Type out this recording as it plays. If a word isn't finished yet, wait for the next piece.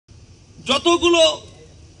যতগুলো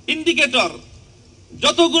ইন্ডিকেটর,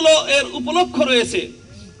 যতগুলো এর উপলক্ষ রয়েছে,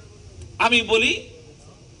 আমি বলি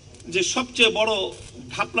যে সবচেয়ে বড়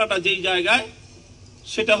ঘাপলাটা যেই জায়গায়,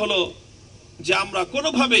 সেটা হলো যে আমরা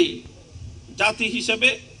কোনোভাবেই জাতি হিসেবে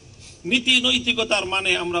নীতি নৈতিকতার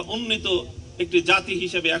মানে আমরা উন্নত একটি জাতি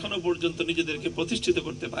হিসেবে এখনো পর্যন্ত নিজেদেরকে প্রতিষ্ঠিত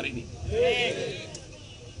করতে পারিনি।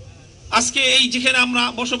 আজকে এই যেখানে আমরা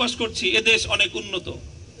বসবাস করছি, এ দেশ অনেক উন্নত,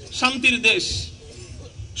 শান্তির দেশ,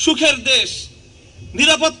 সুখের দেশ,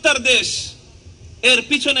 নিরাপত্তার দেশ। এর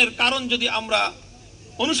পিছনের কারণ যদি আমরা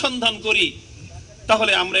অনুসন্ধান করি,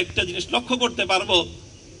 তাহলে আমরা একটা জিনিস লক্ষ্য করতে পারবো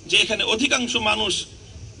যে এখানে অধিকাংশ মানুষ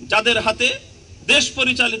যাদের হাতে দেশ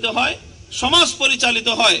পরিচালিত হয়, সমাজ পরিচালিত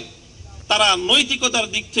হয়, তারা নৈতিকতার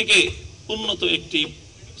দিক থেকে উন্নত একটি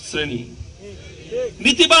শ্রেণী।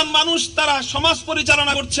 নীতিবান মানুষ, তারা সমাজ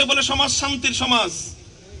পরিচালনা করছে বলে সমাজ শান্তির সমাজ।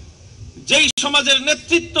 যেই সমাজের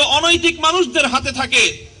নেতৃত্ব অনৈতিক মানুষদের হাতে থাকে,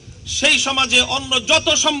 সেই সমাজে অন্য যত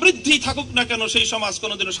সমৃদ্ধি থাকুক না কেন, সেই সমাজ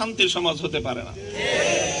কোনোদিনও শান্তির সমাজ হতে পারে না।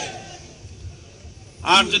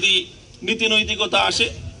 আর যদি নীতি নৈতিকতা আসে,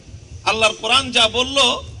 আল্লাহর কোরআন যা বলল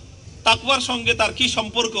তাকওয়ার সঙ্গে তার কি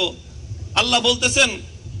সম্পর্ক? আল্লাহ বলতেছেন,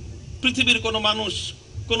 পৃথিবীর কোনো মানুষ,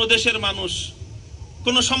 কোনো দেশের মানুষ,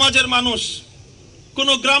 কোনো সমাজের মানুষ,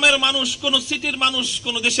 কোনো গ্রামের মানুষ, কোনো সিটির মানুষ,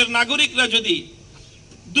 কোনো দেশের নাগরিকরা যদি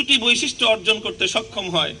দুটি বৈশিষ্ট্য অর্জন করতে সক্ষম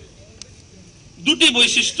হয়, দুটি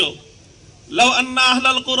বৈশিষ্ট্য, লাউ আন্না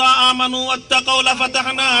আহলাল কুরা আমানু ওয়াত্তাকাউ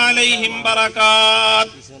লাফাতাহনা আলাইহিম বারাকাত,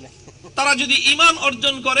 তারা যদি ঈমান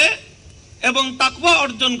অর্জন করে এবং তাকওয়া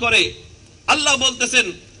অর্জন করে, আল্লাহ বলতেছেন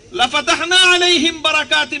লাফাতাহনা আলাইহিম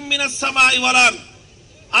বারাকাতিম মিনাস সামাই ওয়াল আরদ,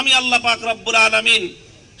 আমি আল্লাহ পাক রব্বুল আলামিন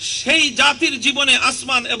সেই জাতির জীবনে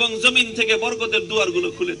আসমান এবং জমিন থেকে বরকতের দুয়ারগুলো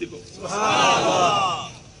খুলে দিব।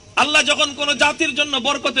 সুবহানাল্লাহ। আল্লাহ যখন কোন জাতির জন্য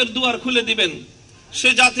বরকতের দুয়ার খুলে দিবেন, সে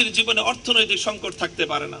জাতির জীবনে অর্থনৈতিক সংকট থাকতে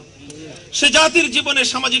পারে না, সে জাতির জীবনে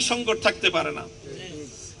সামাজিক সংকট থাকতে পারে না।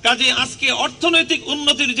 কাজে আজকে অর্থনৈতিক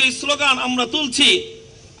উন্নতির যে স্লোগান আমরা তুলছি,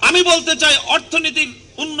 আমি বলতে চাই অর্থনৈতিক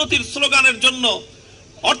উন্নতির স্লোগানের জন্য,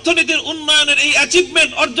 অর্থনীতির উন্নয়নের এই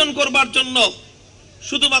অ্যাচিভমেন্ট অর্জন করবার জন্য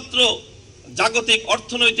শুধুমাত্র জাগতিক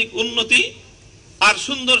অর্থনৈতিক উন্নতি আর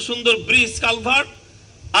সুন্দর সুন্দর ব্রিজ, কালভার্ট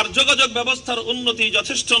আর যোগাযোগ ব্যবস্থার উন্নতি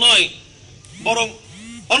যথেষ্ট নয়, বরং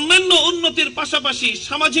অন্যান্য উন্নতির পাশাপাশি,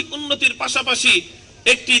 সামাজিক উন্নতির পাশাপাশি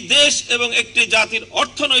একটি দেশ এবং একটি জাতির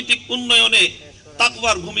অর্থনৈতিক উন্নয়নে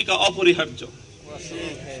তাকওয়ার ভূমিকা অপরিহার্য।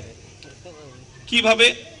 কিভাবে?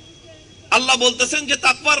 আল্লাহ বলতেছেন যে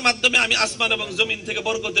তাকওয়ার মাধ্যমে আমি আসমান এবং জমিন থেকে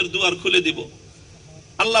বরকতের দুয়ার খুলে দিব।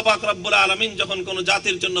 আল্লাহ পাক রব্বুল আলামিন যখন কোন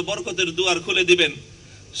জাতির জন্য বরকতের দুয়ার খুলে দিবেন,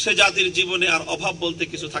 সে জাতির জীবনে আর অভাব বলতে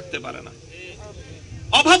কিছু থাকতে পারে না,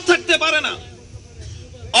 অভাব থাকতে পারে না।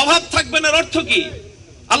 অভাব থাকবে না অর্থ কি?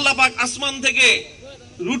 আল্লাহ পাক আসমান থেকে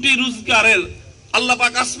রুটি রোজগারের, আল্লাহ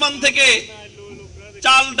পাক আসমান থেকে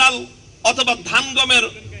চাল ডাল অথবা ধান গমের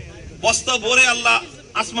বস্তা ভরে আল্লাহ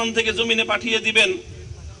আসমান থেকে জমিনে পাঠিয়ে দিবেন,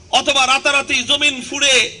 অথবা রাতারাতি জমিন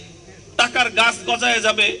ফুঁড়ে টাকার গাছ গজায়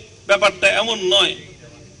যাবে, ব্যাপারটা এমন নয়।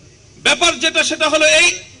 ব্যাপার যেটা, সেটা হলো এই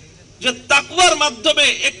যে তাকওয়ার মাধ্যমে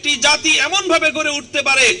একটি জাতি এমন ভাবে গড়ে উঠতে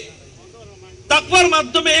পারে, তাকওয়ার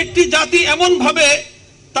মাধ্যমে একটি জাতি এমন ভাবে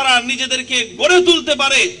তারা নিজেদেরকে গড়ে তুলতে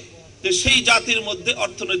পারে যে সেই জাতির মধ্যে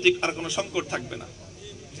অর্থনৈতিক আর কোনো সংকট থাকবে না।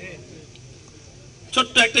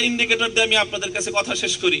 ছোট্ট একটা ইন্ডিকেটর দিয়ে আমি আপনাদের কাছে কথা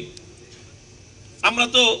শেষ করি। আমরা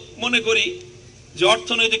তো মনে করি যে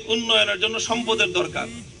অর্থনৈতিক উন্নয়নের জন্য সম্পদের দরকার।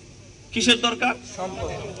 কিসের দরকার?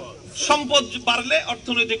 সম্পদ বাড়লে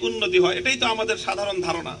অর্থনৈতিক উন্নতি হয়, এটাই তো আমাদের সাধারণ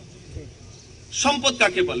ধারণা। সম্পদ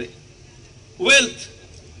কাকে বলে? ওয়েলথ।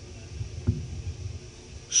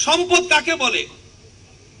 সম্পদ কাকে বলে?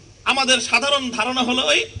 আমাদের সাধারণ ধারণা হলো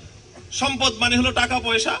ওই সম্পদ মানে হলো টাকা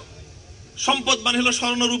পয়সা, সম্পদ মানে হলো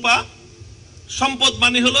স্বর্ণ রূপা, সম্পদ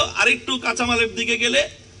মানে হলো আরেকটু কাঁচামালের দিকে গেলে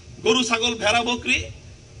গরু ছাগল ভেড়া বকরি,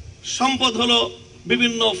 সম্পদ হলো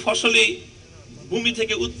বিভিন্ন ফসলি ভূমি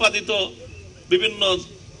থেকে উৎপাদিত বিভিন্ন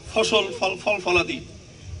ফসল, ফল ফলাদি,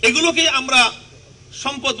 এগুলোকে আমরা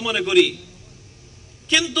সম্পদ মনে করি।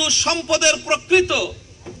 কিন্তু সম্পদের প্রকৃত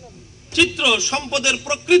চিত্র, সম্পদের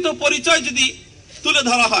প্রকৃত পরিচয় যদি তুলে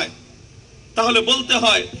ধরা হয়, তাহলে বলতে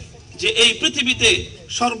হয় যে এই পৃথিবীতে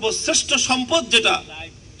সর্বশ্রেষ্ঠ সম্পদ যেটা,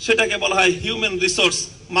 সেটাকে বলা হয় হিউম্যান রিসোর্স,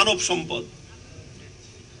 মানব সম্পদ।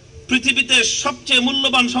 পৃথিবীতে সবচেয়ে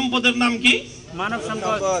মূল্যবান সম্পদের নাম কি? মানব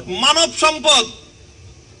সম্পদ। মানব সম্পদ,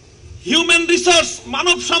 হিউম্যান রিসোর্স,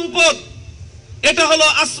 মানব সম্পদ, এটা হলো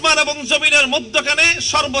আসমান এবং জমিনের মধ্যখানে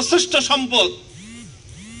সর্বশ্রেষ্ঠ সম্পদ।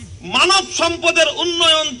 মানব সম্পদের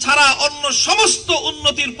উন্নয়ন ছাড়া অন্য সমস্ত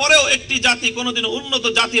উন্নতির পরেও একটি জাতি কোনোদিন উন্নত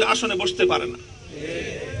জাতির আসনে বসতে পারে না।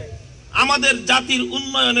 আমাদের জাতির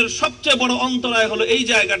উন্নয়নের সবচেয়ে বড় অন্তরায় হলো এই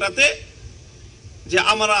জায়গাটাতে যে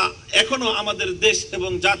আমরা এখনো আমাদের দেশ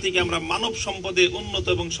এবং জাতিকে আমরা মানব সম্পদে উন্নত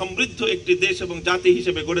এবং সমৃদ্ধ একটি দেশ এবং জাতি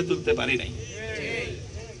হিসেবে গড়ে তুলতে পারি নাই।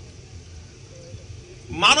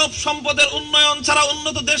 মানব সম্পদের উন্নয়ন ছাড়া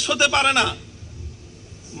উন্নত দেশ হতে পারে না।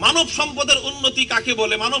 মানব সম্পদের উন্নতি কাকে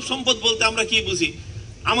বলে? মানব সম্পদ বলতে আমরা কি বুঝি?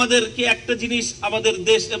 আমাদেরকে একটা জিনিস আমাদের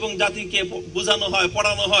দেশ এবং জাতিকে বোঝানো হয়,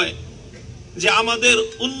 পড়ানো হয় যে আমাদের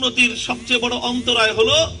উন্নতির সবচেয়ে বড় অন্তরায়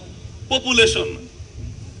হলো পপুলেশন।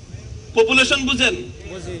 পপুলেশন বুঝেন?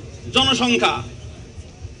 জনসংখ্যা।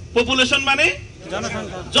 পপুলেশন মানে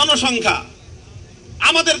জনসংখ্যা।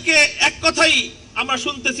 আমাদেরকে এক কথাই আমরা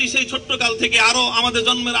শুনতেছি সেই ছোট্ট কাল থেকে, আরো আমাদের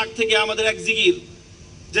জন্মের আগ থেকে আমাদের এক জিগির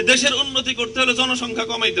যে দেশের উন্নতি করতে হলে জনসংখ্যা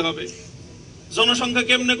কমাইতে হবে। জনসংখ্যা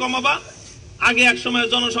কেমনে কমাবা? আগে এক সময়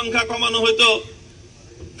জনসংখ্যা কমানো হয়তো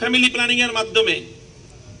ফ্যামিলি প্ল্যানিং এর মাধ্যমে,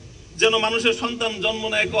 যেন মানুষের সন্তান জন্ম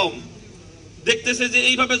নেয় কম। দেখতেছে যে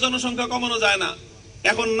এইভাবে জনসংখ্যা কমানো যায় না।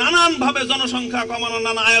 এখন নানান ভাবে জনসংখ্যা কমানোর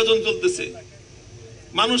নানা আয়োজন চলতেছে।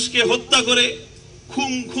 মানুষকে হত্যা করে,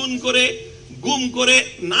 খুন করে, গুম করে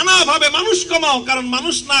নানা ভাবে মানুষ কমাও, কারণ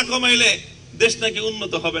মানুষ না কমাইলে দেশ নাকি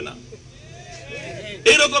উন্নত হবে না।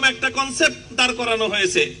 এরকম একটা কনসেপ্ট দাঁড় করানো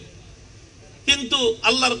হয়েছে। কিন্তু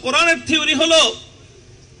আল্লাহর কোরআনের থিওরি হলো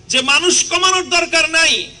যে মানুষ কমানোর দরকার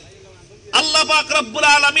নাই। আল্লাহ পাক রব্বুল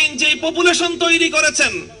আলামিন যেই পপুলেশন তৈরি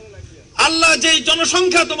করেছেন, আল্লাহ যেই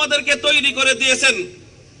জনসংখ্যা তোমাদেরকে তৈরি করে দিয়েছেন,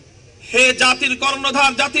 হে জাতির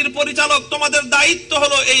কর্ণধার, জাতির পরিচালক, তোমাদের দায়িত্ব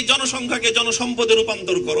হলো এই জনসংখ্যাকে জনসম্পদে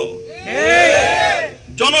রূপান্তর করো।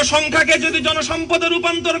 জনসংখ্যাকে যদি জনসম্পদে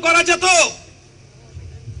রূপান্তর করা যেত,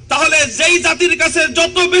 তাহলে যেই জাতির কাছে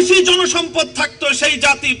যত বেশি জনসম্পদ থাকতো, সেই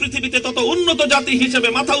জাতি পৃথিবীতে তত উন্নত জাতি হিসেবে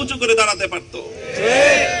মাথা উঁচু করে দাঁড়াতে পারত।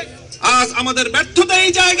 আজ আমাদের ব্যর্থতা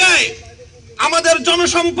এই জায়গায়, আমাদের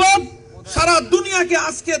জনসম্পদ সারা দুনিয়াকে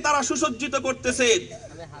আজকে তারা সুসজ্জিত করতেছে।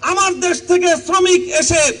 আমার দেশ থেকে শ্রমিক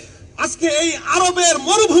এসে আজকে এই আরবের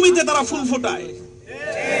মরুভূমিতে তারা ফুল ফোটায়,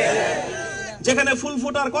 যেখানে ফুল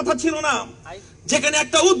ফোটার কথা ছিল না, যেখানে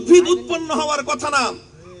একটা উদ্ভিদ উৎপন্ন হওয়ার কথা না।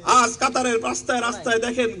 আজ কাতারের রাস্তায় রাস্তায়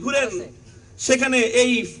দেখেন, ঘুরেন, সেখানে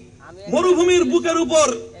এই মরুভূমির বুকের উপর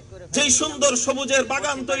যেই সুন্দর সবুজের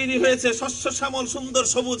বাগান তৈরি হয়েছে, শস্য শ্যামল, সুন্দর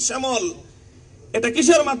সবুজ শ্যামল, এটা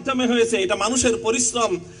কিসের মাধ্যমে হয়েছে? এটা মানুষের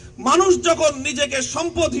পরিশ্রম। মানুষ যখন নিজেকে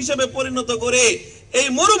সম্পদ হিসেবে পরিণত করে এই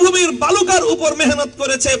মরুভূমির বালুকার উপর মেহনত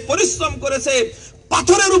করেছে, পরিশ্রম করেছে,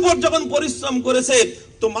 পাথরের উপর যখন পরিশ্রম করেছে,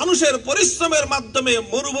 তো মানুষের পরিশ্রমের মাধ্যমে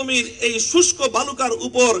মরুভূমির এই শুষ্ক বালুকার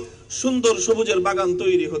উপর সুন্দর সবুজের বাগান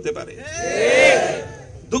তৈরি হতে পারে।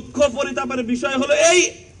 দুঃখ পরিতাপের বিষয় হলো এই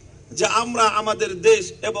যে আমরা আমাদের দেশ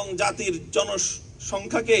এবং জাতির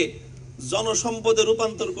জনসংখ্যাকে জনসম্পদে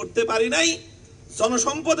রূপান্তর করতে পারি নাই।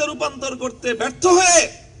 জনসম্পদে রূপান্তর করতে ব্যর্থ হয়ে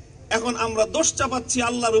এখন আমরা দোষ চাপাচ্ছি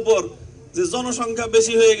আল্লাহর উপর যে জনসংখ্যা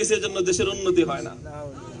বেশি হয়ে গেছে, এজন্য দেশের উন্নতি হয় না।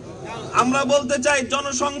 আমরা বলতে চাই,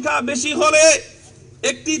 জনসংখ্যা বেশি হলে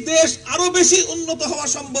একটি দেশ আরো বেশি উন্নত হওয়া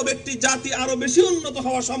সম্ভব, একটি জাতি আরো বেশি উন্নত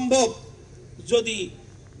হওয়া সম্ভব, যদি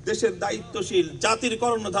দেশের দায়িত্বশীল জাতির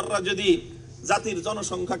কর্ণধাররা যদি জাতির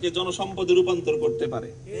জনসংখ্যাকে জনসম্পদে রূপান্তর করতে পারে।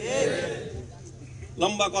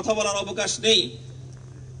 লম্বা কথা বলার অবকাশ নেই,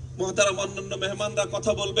 মুহতারাম অন্যান্য মেহমানরা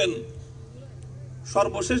কথা বলবেন।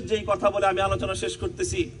 সর্বশেষ যেই কথা বলে আমি আলোচনা শেষ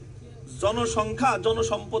করতেছি, জনসংখ্যা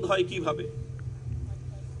জনসম্পদ হয় কিভাবে?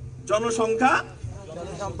 জনসংখ্যা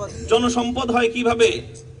জনসম্পদ হয় কিভাবে?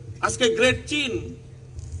 আজকে গ্রেট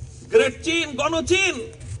চীন, গণচীন,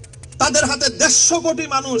 তাদের হাতে 150 কোটি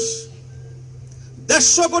মানুষ,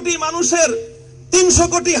 150 কোটি মানুষের 300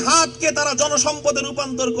 কোটি হাতকে তারা জনসম্পদে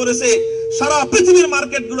রূপান্তর করেছে। সারা পৃথিবীর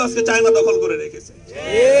মার্কেট গুলো আজকে চায়না দখল করে রেখেছে।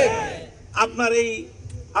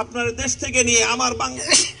 আপনার দেশ থেকে নিয়ে আমার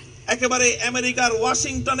একেবারে আমেরিকার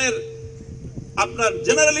ওয়াশিংটনের আপনার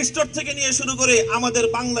জেনারেল স্টোর থেকে নিয়ে শুরু করে আমাদের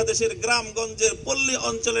বাংলাদেশের গ্রামগঞ্জের পল্লী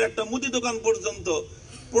অঞ্চলের একটা মুদি দোকান পর্যন্ত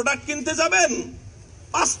প্রোডাক্ট কিনতে যাবেন,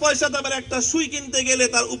 5 পয়সা দামের একটা সুই কিনতে গেলে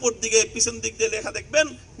তার উপর দিকে পিছন দিক দিয়ে লেখা দেখবেন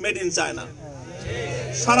মেড ইন চায়না।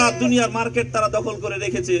 সারা দুনিয়ার মার্কেট তারা দখল করে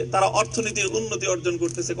রেখেছে, তারা অর্থনীতির উন্নতি অর্জন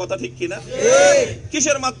করতেছে। কথা ঠিক কিনা?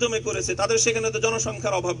 কিসের মাধ্যমে করেছে? তাদের সেখানে তো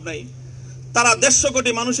জনসংখ্যার অভাব নাই, তারা 150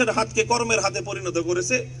 কোটি মানুষের হাতকে কর্মের হাতে পরিণত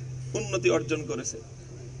করেছে, উন্নতি অর্জন করেছে।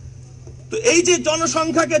 তো এই যে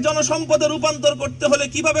জনসংখ্যাকে জনসম্পদে রূপান্তর করতে হলে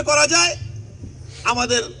কিভাবে করা যায়?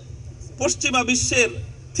 আমাদের পশ্চিমা বিশ্বের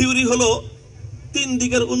থিওরি হলো 3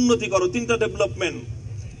 দিকের উন্নতি করো, 3টা ডেভেলপমেন্ট।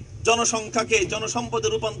 জনসংখ্যাকে জনসম্পদে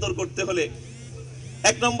রূপান্তর করতে হলে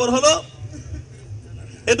 1 নম্বর হলো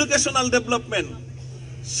এডুকেশনাল ডেভেলপমেন্ট,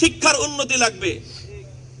 শিক্ষার উন্নতি লাগবে।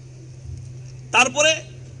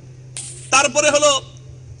 তারপরে হলো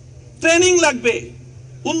ট্রেনিং লাগবে,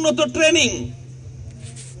 উন্নত ট্রেনিং।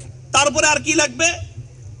 তারপরে আর কি লাগবে?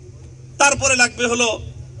 তারপরে লাগবে হলো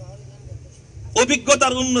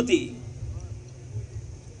অভিজ্ঞতার উন্নতি,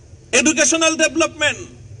 এডুকেশনাল ডেভেলপমেন্ট,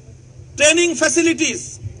 ট্রেনিং ফ্যাসিলিটিস,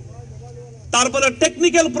 তারপরে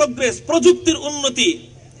টেকনিক্যাল প্রোগ্রেস, প্রযুক্তির উন্নতি,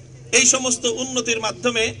 এই সমস্ত উন্নতির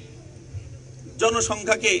মাধ্যমে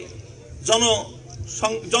জনসংখ্যাকে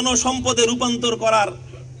জনসম্পদে রূপান্তর করার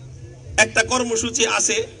একটা কর্মসূচি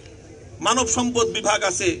আছে, মানব সম্পদ বিভাগ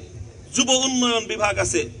আছে, যুব উন্নয়ন বিভাগ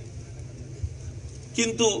আছে।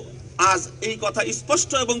 কিন্তু আজ এই কথা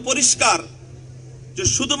স্পষ্ট এবং পরিষ্কার যে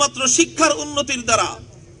শুধুমাত্র শিক্ষার উন্নতির দ্বারা,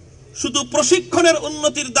 শুধু প্রশিক্ষণের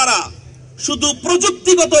উন্নতির দ্বারা, শুধু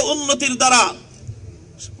প্রযুক্তিগত উন্নতির দ্বারা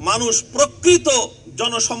মানুষ প্রকৃত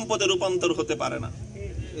জনসম্পদে রূপান্তর হতে পারে না।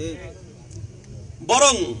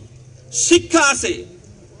 বরং শিক্ষা আছে,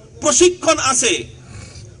 প্রশিক্ষণ আছে,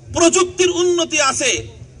 প্রযুক্তির উন্নতি আছে,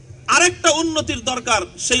 আরেকটা উন্নতির দরকার।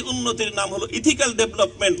 সেই উন্নতির নাম হলো ইথিক্যাল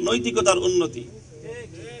ডেভেলপমেন্ট, নৈতিকতার উন্নতি।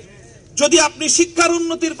 যদি আপনি শিক্ষার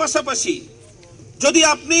উন্নতির পাশাপাশি, যদি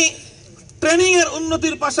আপনি ট্রেনিং এর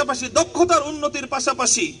উন্নতির পাশাপাশি, দক্ষতার উন্নতির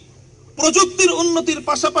পাশাপাশি, প্রযুক্তির উন্নতির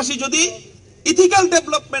পাশাপাশি যদি ইথিক্যাল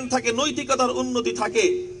ডেভেলপমেন্ট থাকে, নৈতিকতার উন্নতি থাকে,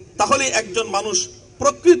 তাহলে একজন মানুষ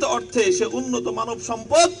প্রকৃত অর্থে সে উন্নত মানব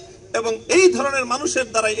সম্পদ, এবং এই ধরনের মানুষের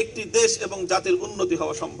দ্বারাই একটি দেশ এবং জাতির উন্নতি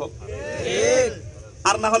হওয়া সম্ভব।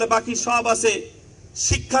 আর না হলে বাকি সব আছে,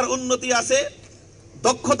 শিক্ষার উন্নতি আছে,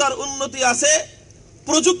 দক্ষতার উন্নতি আছে,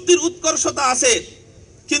 প্রযুক্তির উৎকর্ষতা আছে,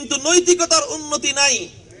 কিন্তু নৈতিকতার উন্নতি নাই।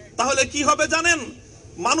 তাহলে কি হবে জানেন?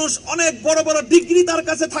 মানুষ অনেক বড় বড় ডিগ্রি তার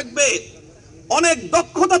কাছে থাকবে, অনেক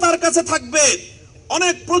দক্ষতা তার কাছে থাকবে,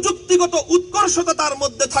 অনেক প্রযুক্তিগত উৎকর্ষতা তার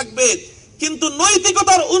মধ্যে থাকবে, কিন্তু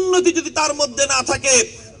নৈতিকতার উন্নতি যদি তার মধ্যে না থাকে,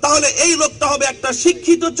 তাহলে এই লোকটা হবে একটা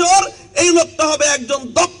শিক্ষিত চোর, এই লোকটা হবে একজন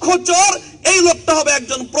দক্ষ চোর, এই লোকটা হবে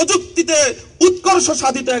একজন প্রযুক্তিতে উৎকর্ষ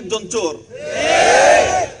সাধিত একজন চোর।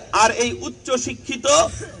 আর এই উচ্চ শিক্ষিত,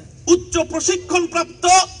 উচ্চ প্রশিক্ষণ প্রাপ্ত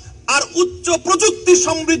আর উচ্চ প্রযুক্তি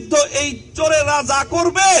সমৃদ্ধ এই চোরেরা যা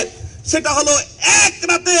করবে সেটা হলো এক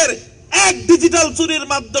রাতের এক ডিজিটাল চুরির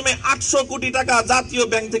মাধ্যমে 800 কোটি টাকা জাতীয়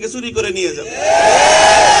ব্যাংক থেকে চুরি করে নিয়ে যাবে।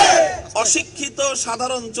 অশিক্ষিত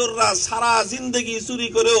সাধারণ চোররা সারা জিন্দেগি চুরি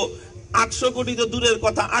করেও 800 কোটি তো দূরের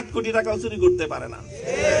কথা, 8 কোটি টাকাও চুরি করতে পারে না।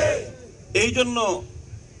 এই জন্য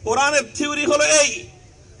কোরআনের থিওরি হলো এই,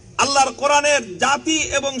 আল্লাহর কোরআনের জাতি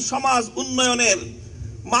এবং সমাজ উন্নয়নের,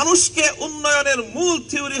 মানুষকে উন্নয়নের মূল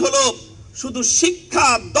থিওরি হলো শুধু শিক্ষা,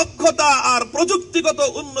 দক্ষতা আর প্রযুক্তিগত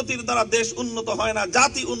উন্নতির দ্বারা দেশ উন্নত হয় না,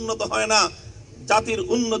 জাতি উন্নত হয় না। জাতির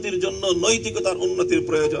উন্নতির জন্য নৈতিকতার উন্নতির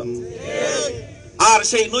প্রয়োজন। আর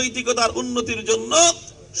সেই নৈতিকতার উন্নতির জন্য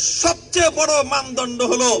সবচেয়ে বড় মানদণ্ড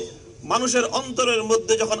হলো মানুষের অন্তরের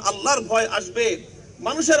মধ্যে যখন আল্লাহর ভয় আসবে,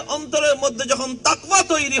 মানুষের অন্তরের মধ্যে যখন তাকওয়া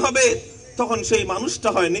তৈরি হবে, তখন সেই মানুষটা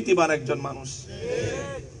হয় নীতিবান একজন মানুষ।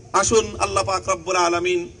 আসুন আল্লাহ পাক রব্বুল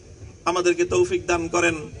আলামিন আমাদেরকে তৌফিক দান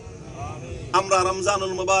করেন, আমরা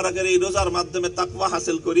রমজানুল মুবারকের এই রোজার মাধ্যমে তাকওয়া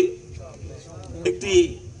হাসিল করি। একটি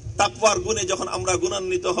তাকওয়ার গুণে যখন আমরা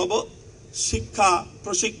গুণান্বিত হব, শিক্ষা,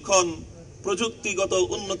 প্রশিক্ষণ, প্রযুক্তিগত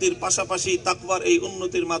উন্নতির পাশাপাশি তাকওয়ার এই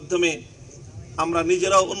উন্নতির মাধ্যমে আমরা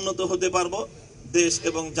নিজেরাও উন্নত হতে পারবো, দেশ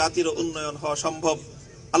এবং জাতিরও উন্নয়ন হওয়া সম্ভব।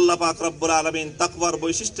 আল্লাহ পাক রব্বুল আলামিন তাকওয়ার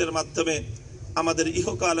বৈশিষ্ট্যের মাধ্যমে আমাদের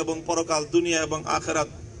ইহকাল এবং পরকাল, দুনিয়া এবং আখিরাত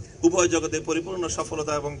উভয় জগতে পরিপূর্ণ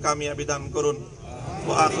সফলতা এবং কামিয়াবি দান করুন।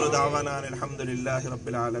 ওয়া আখিরু দাওয়ানা আলহামদুলিল্লাহি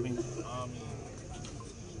রাব্বিল আলামিন।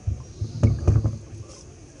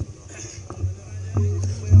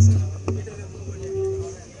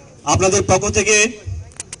 আপনাদের পক্ষ থেকে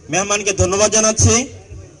মেহমানকে ধন্যবাদ জানাচ্ছি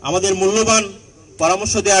আমাদের মূল্যবান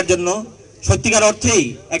পরামর্শ দেওয়ার জন্য। সত্যিকার অর্থেই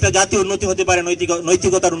একটা জাতি উন্নতি হতে পারে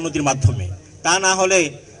নৈতিকতার উন্নতির মাধ্যমে, তা না হলে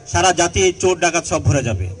সারা জাতি চোর ডাকাত সব ভরে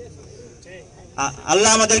যাবে।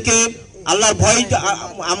 আল্লাহ আমাদেরকে আল্লাহর ভয়,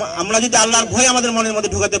 আমরা যদি আল্লাহর ভয় আমাদের মনের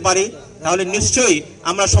মধ্যে ঢুকাতে পারি, তাহলে নিশ্চয়ই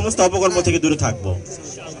আমরা সমস্ত অপকর্ম থেকে দূরে থাকব।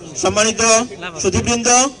 সম্মানিত সুধীবৃন্দ,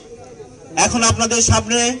 এখন আপনাদের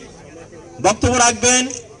সামনে বক্তব্য রাখবেন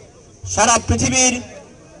সারা পৃথিবীর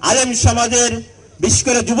আলেম সমাজের, বিশেষ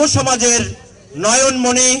করে যুব সমাজের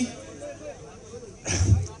নয়নমণি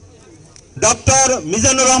ডক্টর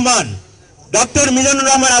মিজানুর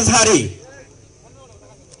রহমান আজহারি।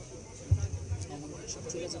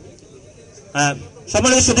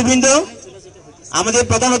 সম্মানিত সুধীবৃন্দ, আমাদের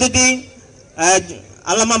প্রধান অতিথি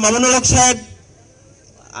আল্লামা মামুনুল হক সাহেব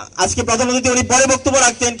আজকে প্রধান অতিথি। উনি পরে বক্তব্য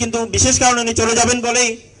রাখতেন, কিন্তু বিশেষ কারণে উনি চলে যাবেন বলেই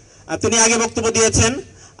তিনি আগে বক্তব্য দিয়েছেন।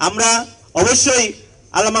 আমরা অবশ্যই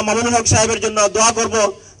আল্লামা মামুনুল হক সাহেবের জন্য দোয়া করব,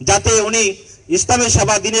 যাতে উনি ইসলামের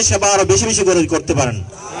সেবা, দ্বীনের সেবা আরো বেশি বেশি করে করতে পারেন।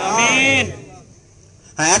 আমিন।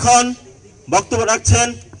 হ্যাঁ, এখন বক্তব্য রাখছেন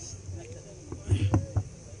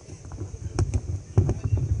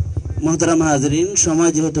মোহতারাম হাজরিন।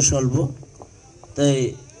 সময় যেহেতু স্বল্প, তাই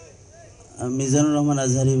মিজানুর রহমান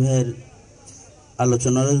আজহারি ভাইয়ের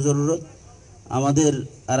আলোচনার জরুরত। আমাদের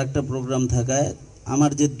আরেকটা প্রোগ্রাম থাকায়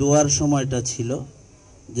আমার যে দোয়ার সময়টা ছিল,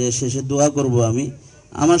 যে শেষে দোয়া করব আমি,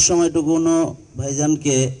 আমার সময়টুকুনো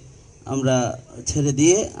ভাইজানকে আমরা ছেড়ে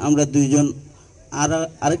দিয়ে আমরা দুইজন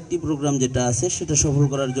আরেকটি প্রোগ্রাম যেটা আছে সেটা সফল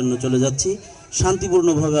করার জন্য চলে যাচ্ছি।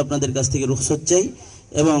 শান্তিপূর্ণভাবে আপনাদের কাছ থেকে রুখসত চাই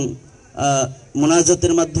এবং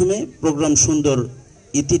মোনাজাতের মাধ্যমে প্রোগ্রাম সুন্দর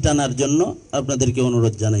ইতি টানার জন্য আপনাদেরকে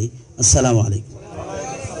অনুরোধ জানাই। আসসালামু আলাইকুম।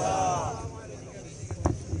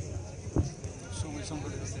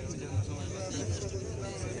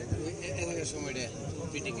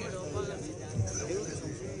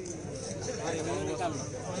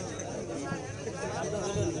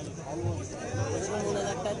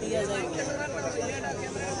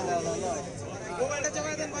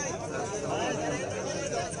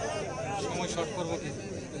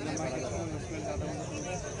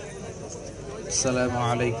 السلام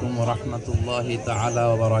عليكم ورحمة الله تعالى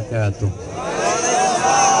وبركاته.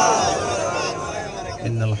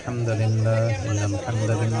 إن الحمد لله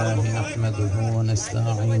نحمده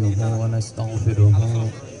ونستعينه ونستغفره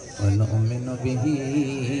ونؤمن به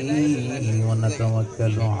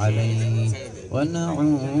ونتوكل عليه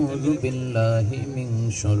ونعوذ بالله من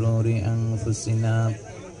شرور أنفسنا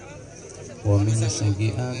ومن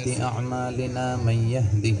سيئات أعمالنا. من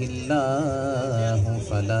يهده الله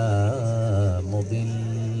فلا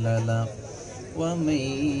مضل له ومن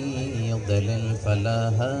يضلل فلا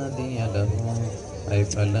هادي له أي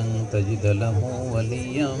فلن تجد له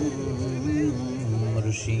وليا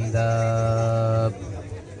مرشدا.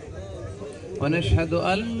 ونشهد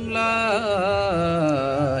أن لا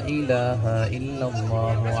إله إلا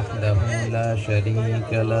الله وحده لا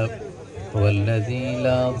شريك له والذي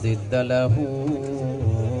لا ضد له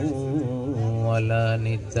ولا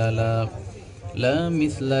ند له لا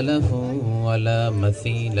مثل له ولا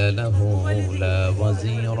مثيل له لا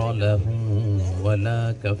وزير له ولا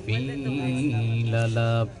كفيل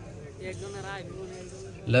له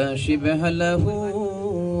لا شبه له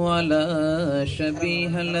ولا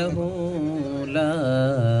شبيه له لا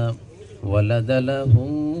ولد له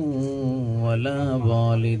ولا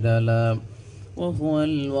والد له وهو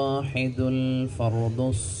الواحد الفرد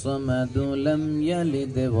الصمد لم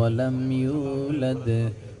يلد ولم يولد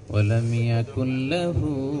ولم يكن له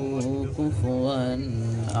كفوا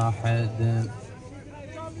أحد.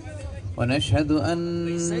 ونشهد أن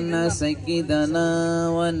سيدنا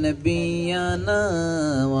ونبينا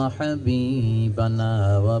وحبيبنا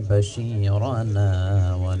وبشيرنا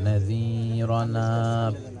ونذيرنا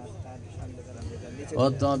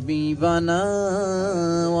وطبيبنا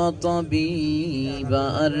وطبيب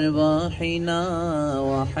أرواحنا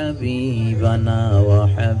وحبيبنا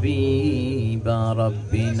وحبيب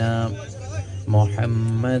ربنا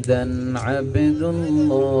محمدا عبد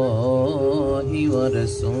الله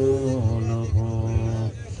ورسوله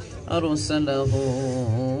أرسله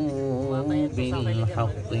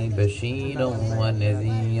بالحق بشيرا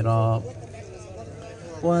ونذيرا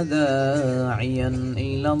وداعيا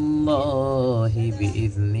إلى الله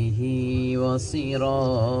بإذنه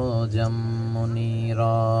وسراجا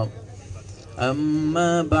منيرا.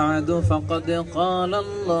 أما بعد فقد قال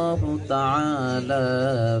الله تعالى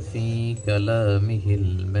في كلامه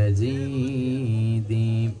المجيد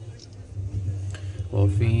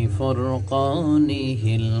وفي فرقانه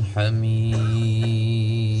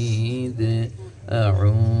الحميد.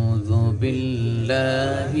 أعوذ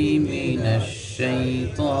بالله من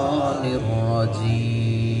الشيطان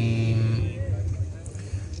الرجيم.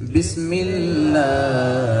 بسم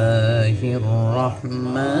الله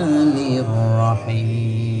الرحمن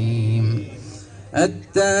الرحيم.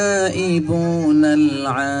 التائبون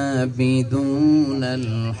العابدون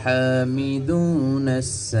الحامدون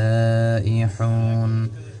السائحون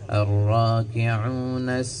الراكعون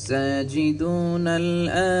الساجدون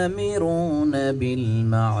الآمرون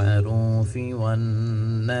بالمعروف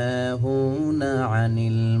والناهون عن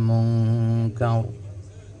المنكر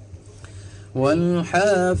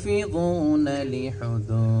والحافظون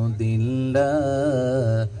لحدود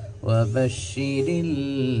الله وبشر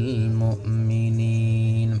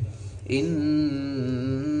المؤمنين.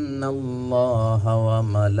 إن الله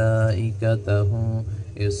وملائكته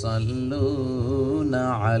يصلون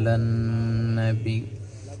على النبي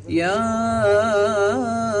يا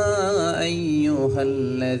أيها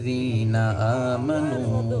الذين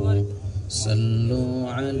آمنوا صلوا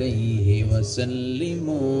عليه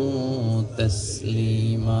وسلموا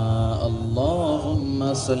تسليما. اللهم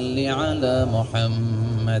صل على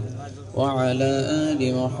محمد وعلى آل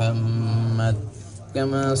محمد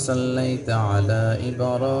كما صليت على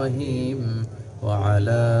إبراهيم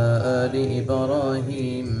وعلى آل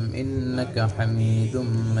إبراهيم إنك حميد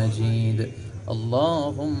مجيد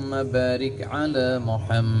اللهم بارك على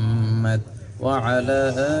محمد وعلى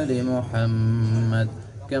آل محمد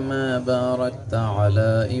كما باركت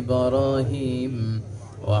على إبراهيم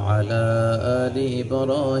وعلى آل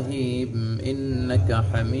إبراهيم إنك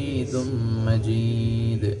حميد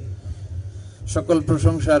مجيد সকল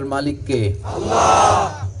প্রশংসার মালিককে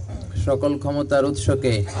আল্লাহ সকল ক্ষমতার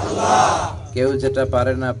উৎসকে আল্লাহ কেউ যেটা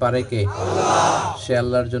পারে না পারে কে আল্লাহ সে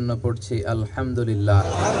আল্লাহর জন্য পড়ছি আলহামদুলিল্লাহ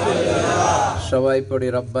সবাই পড়ি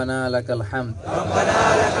রব্বানা লাকাল হামদ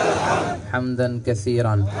হামদান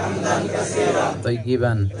কাসীরান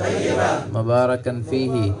তাইয়িবান মুবারাকান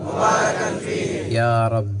ফীহি ইয়া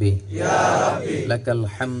রাব্বি লাকাল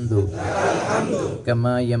হামদু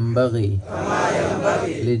কামা ইয়ানবাগি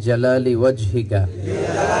লিজালালি ওয়াজহিকা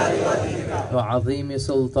ওয়া আযীমি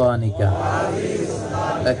সুলতানিকা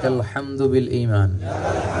লাকাল হামদু বিল ঈমান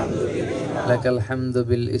লাকাল হামদু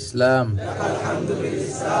বিল ইসলাম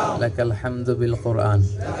লাকাল হামদু বিল কুরআন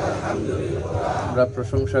আমরা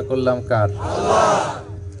প্রশংসা করলাম কার আল্লাহ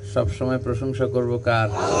সব সময় প্রশংসা করব কার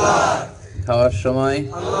আল্লাহ খাওয়ার সময়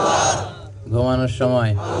আল্লাহ ঘুমানোর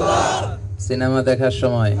সময় আল্লাহ সিনেমা দেখার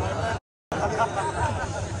সময়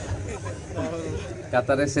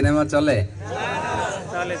কাতারে সিনেমা চলে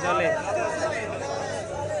চলে চলে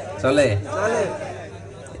চলে চলে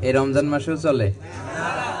এই রমজান মাসেও চলে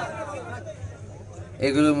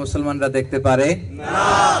এগুলো মুসলমানরা দেখতে পারে না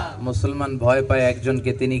মুসলমান ভয় পায়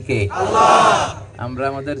একজনকে তিনি কে আল্লাহ আমরা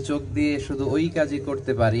আমাদের চোখ দিয়ে শুধু ওই কাজই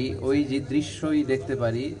করতে পারি ওই যে দৃশ্যই দেখতে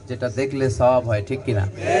পারি যেটা দেখলে সওয়াব হয় ঠিক কিনা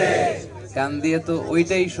কান দিয়ে তো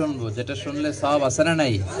ওইটাই শুনবো যেটা শুনলে সওয়াব আছে না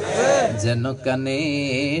নাই যেন কানে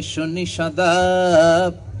শুনি সদা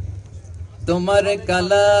তোমার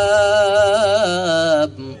কালাম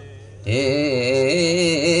হে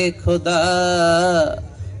খোদা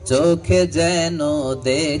চোখে যেন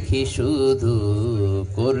দেখি শুধু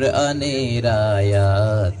কুরআনের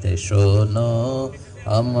আয়াত শোনো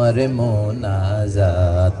আমার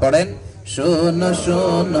মুনাজাত পড়েন শোনো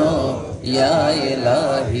শোনো ইয়া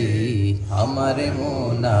ইলাহি আমার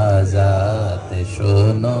মুনাজাত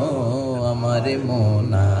শোনো আমার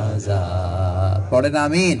মুনাজাত পড়েন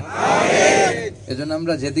আমিন এজন্য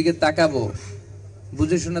আমরা যেদিকে তাকাবো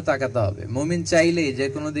বুঝে শুনে তাকাতে হবে মুমিন চাইলেই যে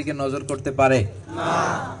কোনো দিকে নজর করতে পারে না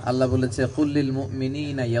আল্লাহ বলেছে কুল্লিল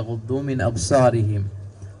মুমিনিনা ইয়াগুদ্দু মিন আবসারিহিম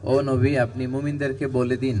ও নবী আপনি মুমিনদেরকে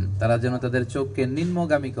বলে দিন তারা যেন তাদের চোখকে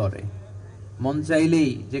নিম্নগামী করে মন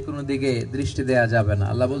চাইলেই যে কোনো দিকে দৃষ্টি দেয়া যাবে না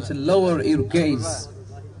আল্লাহ বলেছেন lower your gauge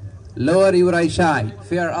lower your eyesight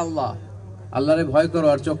fear আল্লাহ আল্লাহরে ভয় করো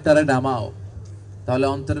আর চোখটারে নামাও তাহলে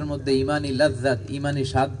অন্তরের মধ্যে ঈমানি লাজ্জাত ঈমানি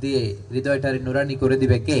স্বাদ দিয়ে হৃদয়টারে নুরানি করে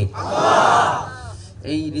দিবে কে আল্লাহ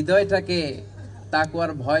এই হৃদয়টাকে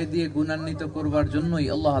তাকওয়ার ভয় দিয়ে গুণান্বিত করবার জন্যই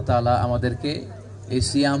আল্লাহ তাআলা আমাদেরকে এই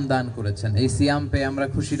সিয়াম দান করেছেন এই সিয়াম পেয়ে আমরা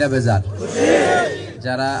খুশিটা বেজার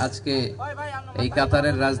যারা আজকে এই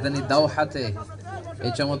কাতারের রাজধানী দাওহাতে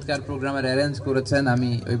এই চমৎকার প্রোগ্রামের অ্যারেঞ্জ করেছেন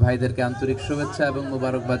আমি ওই ভাইদেরকে আন্তরিক শুভেচ্ছা এবং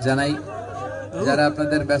মোবারকবাদ জানাই যারা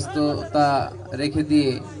আপনাদের ব্যস্ততা রেখে দিয়ে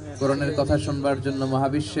কোরআনের কথা শুনবার জন্য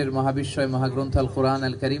মহাবিশ্বের মহাবিশ্বয় মহাগ্রন্থ আল কোরআন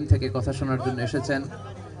আল কারীম থেকে কথা শোনার জন্য এসেছেন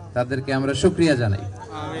তাদেরকে আমরা শুকরিয়া জানাই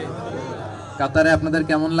কাতারে আপনাদের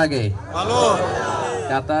কেমন লাগে ভালো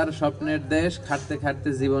কাতার স্বপ্নের দেশ খাটতে খাটতে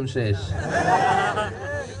জীবন শেষ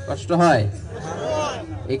কষ্ট হয়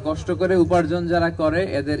এই কষ্ট করে উপার্জন যারা করে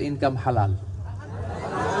এদের ইনকাম হালাল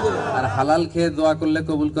আর হালাল খেয়ে দোয়া করলে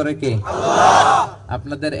কবুল করে কে আল্লাহ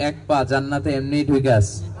আপনাদের এক পা জান্নাতে এমনিই ঢুকে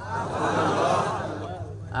আছে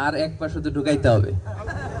আর এক পা শুধু ঢুকাইতে হবে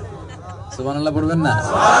সুবহানাল্লাহ পড়বেন না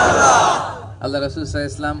সুবহানাল্লাহ আল্লাহ রাসূল সাল্লাল্লাহু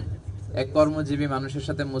আলাইহি ওয়াসাল্লাম এক কর্মজীবী মানুষের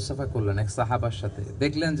সাথে মুসাফা করলেন এক সাহাবার সাথে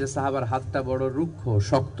দেখলেন যে সাহাবার হাতটা বড় রুক্ষ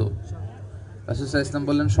শক্ত রাসূল সাল্লাল্লাহু আলাইহি ওয়াসাল্লাম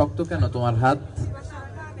বললেন শক্ত কেন তোমার হাত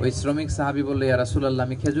ওই শ্রমিক সাহাবী বলল ইয়া রাসূলুল্লাহ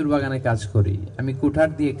আমি খেজুর বাগানে কাজ করি আমি কুঠার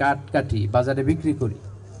দিয়ে কাঠ কাটি বাজারে বিক্রি করি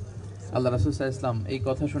আল্লাহ রাসূল সাল্লাল্লাহু আলাইহি ওয়াসাল্লাম এই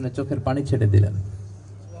কথা শুনে চোখের পানি ছেড়ে দিলেন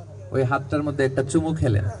ওই হাতটার মধ্যে একটা চুমু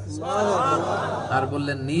খেলেন আর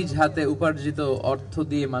বললেন নিজ হাতে উপার্জিত অর্থ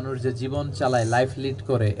দিয়ে মানুষ যে জীবন চালায় লাইফ লিড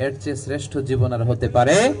করে এর চেয়ে শ্রেষ্ঠ জীবন আর হতে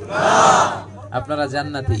পারে না আপনারা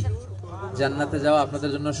জান্নাতি জান্নাতে যাওয়া আপনাদের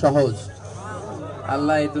জন্য সহজ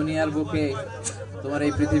আল্লাহ এই দুনিয়ার বুকে তোমার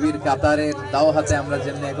এই পৃথিবীর কাতারের দাওহাতে আমরা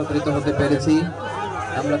যেমনি একত্রিত হতে পেরেছি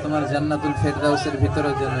আমরা তোমার জান্নাতুল ফেরদাউসের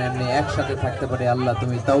ভিতরে যেন এমনি একসাথে থাকতে পারি আল্লাহ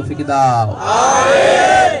তুমি তৌফিক দাও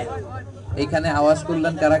আমিন এইখানে আওয়াজ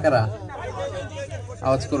করলেন কারা কারা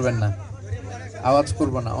আওয়াজ করবেন না আওয়াজ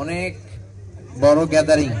করব না অনেক বড়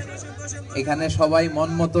গ্যাদারিং এখানে সবাই মন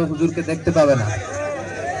মতো হুজুরকে দেখতে পাবে না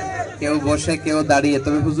কেউ বসে কেউ দাঁড়িয়ে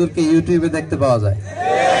তবে হুজুরকে ইউটিউবে দেখতে পাওয়া যায়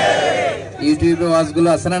ইউটিউবে ওয়াজগুলো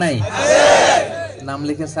আছে না নাই? নাম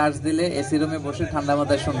লিখে সার্চ দিলে এসি রুমে বসে ঠান্ডা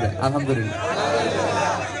মাথায় শুনবেন। আলহামদুলিল্লাহ।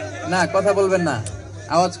 না কথা বলবেন না,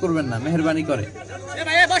 আওয়াজ করবেন না, মেহেরবানি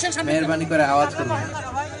করে আওয়াজ করবেন না।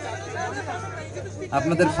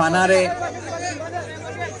 আপনাদের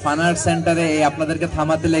ফানার সেন্টারে আপনাদেরকে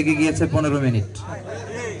থামাতে লেগে গিয়েছে 15 মিনিট,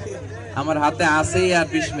 আমার হাতে আছেই আর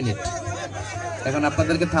 20 মিনিট। এখন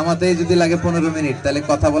আপনাদেরকে থামাতেই যদি লাগে 15 মিনিট, তাহলে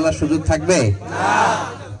কথা বলার সুযোগ থাকবে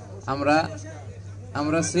না।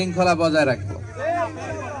 আমরা শৃঙ্খলা বজায় রাখবো।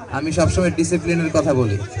 আমি সবসময় ডিসিপ্লিনের কথা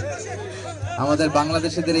বলি। আমাদের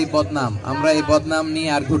বাংলাদেশিদের এই বদনাম, আমরা এই বদনাম নিয়ে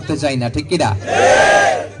আর ঘুরতে চাই না, ঠিক কিনা?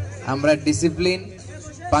 আমরা ডিসিপ্লিন,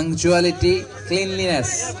 পাংচুয়ালিটি, ক্লিনলিনেস,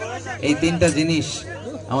 এই 3টা জিনিস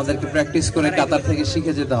আমাদেরকে প্র্যাকটিস করে কাতার থেকে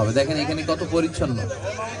শিখে যেতে হবে। দেখেন এখানে কত পরিচ্ছন্ন,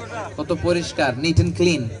 কত পরিষ্কার, নিট এন্ড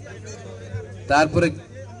ক্লিন। তারপরে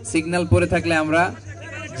সিগন্যাল পরে থাকলে আমরা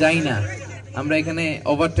যাই না, আমরা এখানে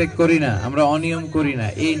ওভারটেক করি না, আমরা অনিয়ম করি না।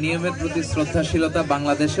 এই নিয়মের প্রতি শ্রদ্ধাশীলতা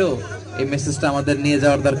বাংলাদেশেও এই মেসেজটা আমাদের নিয়ে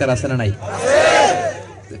যাওয়ার দরকার আছে না নাই?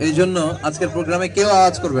 এই জন্য আজকের প্রোগ্রামে কেউ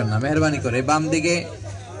আওয়াজ করবেন না, মেহেরবানি করে। বাম দিকে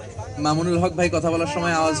মামুনুল হক ভাই কথা বলার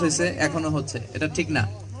সময় আওয়াজ হয়েছে, এখনো হচ্ছে, এটা ঠিক না।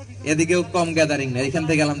 এদিকেও কম গ্যাদারিং না, এখান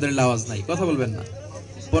থেকে আলহামদুলিল্লাহ আওয়াজ নাই, কথা বলবেন না।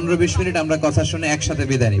 15-20 মিনিট আমরা কথা শুনে একসাথে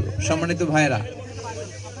বিদায় নিব। সম্মানিত ভাইরা,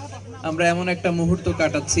 আমরা এমন একটা মুহূর্ত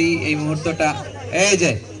কাটাচ্ছি, এই মুহূর্তটা, এই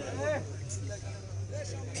যে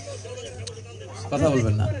কথা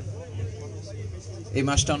বলবেন না, এই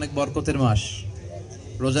মাসটা অনেক বরকতের মাস।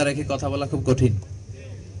 রোজা রেখে কথা বলা খুব কঠিন।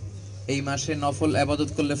 এই মাসে নফল ইবাদত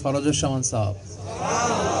করলে ফরজের সমান সওয়াব,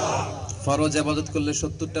 ফরজ ইবাদত করলে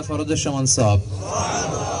 70টা ফরজের সমান সওয়াব।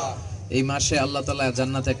 এই মাসে আল্লাহ তাআলা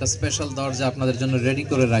জান্নাতে একটা স্পেশাল দরজা আপনাদের জন্য রেডি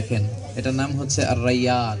করে রাখেন, এটার নাম হচ্ছে আর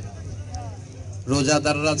রায়্যান।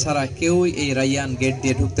 রোজাদাররা ছাড়া কেউই এই রায়্যান গেট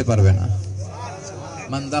দিয়ে ঢুকতে পারবে না।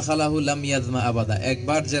 মান দাখালাহু লাম ইয়াজমা আবাদা,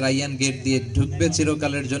 একবার যে রায়্যান গেট দিয়ে ঢুকবে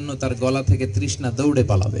চিরকালের জন্য তার গলা থেকে তৃষ্ণা দৌড়ে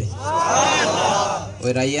পালাবে।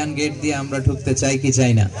 ওই রায়্যান গেট দিয়ে আমরা ঢুকতে চাই কি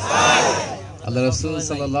চাই না? আল্লাহ রাসূল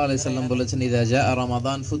সাল্লাল্লাহু আলাইহি সাল্লাম বলেছেন, ইযা জা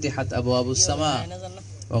রমাদান ফুতিহাত আবওয়াবুস সামা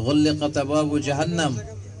ওয়া গুল্লিকাত আবওয়াবু জাহান্নাম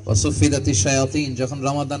ওয়া সুফিদাতিশ শায়াতিন। যখন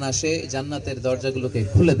রমাদান আসে জান্নাতের দরজাগুলোকে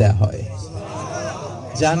খুলে দেয়া হয়,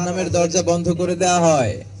 জাহান্নামের দরজা বন্ধ করে দেয়া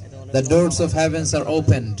হয়। The doors of heavens are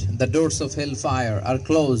opened, the doors of hellfire are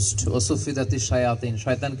closed. ওয়াসুফিদাতিশ শায়াতিন,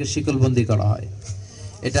 শয়তানকে শিকলবন্দি করা হয়।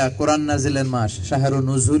 এটা কোরআন নাজিলের মাস, শাহরু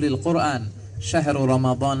নুজুলিল কোরআন, শাহরু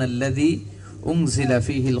রমাদান আল্লাযী উনজিলা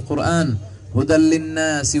ফীহিল কোরআন হুদাল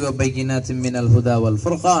লিন-নাসি ওয়া বাইয়িনাতিন মিনাল হুদা ওয়াল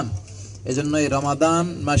ফুরকান। এজন্য এই রমাদান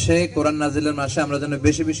মাসে, কোরআন নাজিলের মাসে আমরা যেন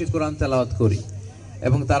বেশি বেশি কোরআন তেলাওয়াত করি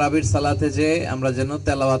এবং তারাবির সালাতে যে আমরা যেন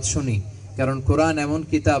তেলাওয়াত শুনি। কারণ কোরআন এমন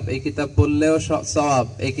কিতাব, এই কিতাব পড়লেও সওয়াব,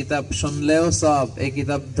 এই কিতাব শুনলেও সওয়াব, এই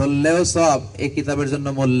কিতাব ধরলেও সওয়াব, এই কিতাবের জন্য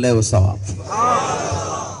মরলেও সওয়াব,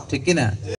 ঠিক কিনা?